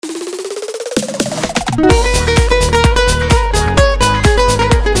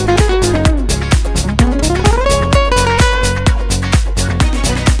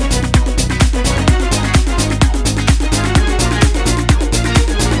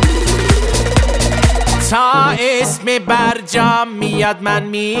تا اسم برجام میاد من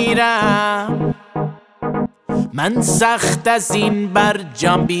میرم، من سخت از این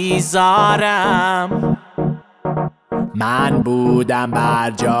برجام بیزارم. من بودم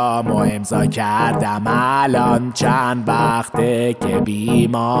برجام و امضا کردم، الان چند وقته که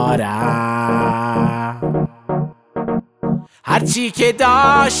بیمارم. هرچی که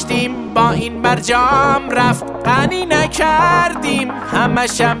داشتیم با این برجام رفت، غنی نکردیم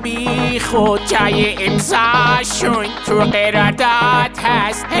همشم بی خود. جای امضاشون تو قرارداد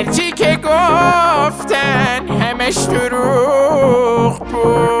هست، هرچی که گفتن همش دروغ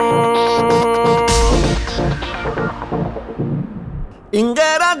بود. این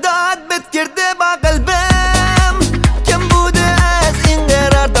قرارداد بد کرده با قلبم، کم بوده از این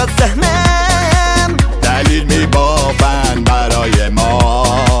قرارداد سهمم. دلیل میبافن برای ما،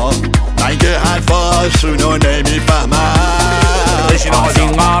 من که حرفاشونو نمیفهمم. از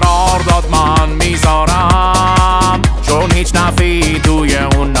این قرارداد من میذارم، چون هیچ نفعی توی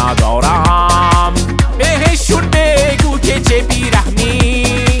اون ندارم. بهشون بگو که چه بیرحمی،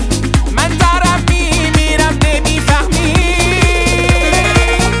 من دارم میمیرم نمیفهمی.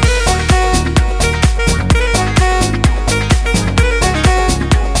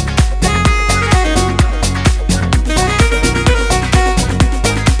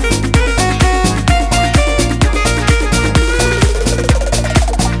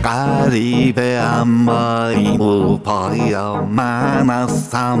 غریبه اما این اروپایا، من از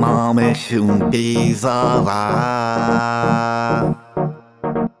تمامشون بیزارم.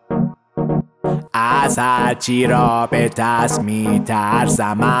 از هرچی رابطه است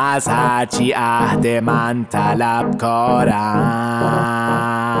میترسم، از هرچی عهد من طلبکارم.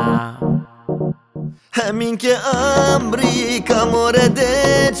 همین که امریکا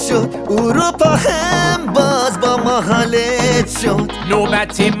موردت شد، اروپا هم باز با ما حالت شد.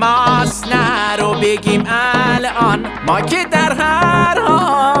 نوبت ماست نرو بگیم الان، ما که در هر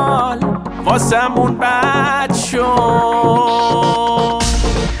حال واسمون بد شد.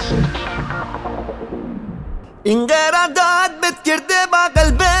 این قرارداد بد کرده با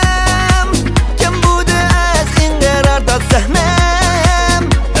قلبم،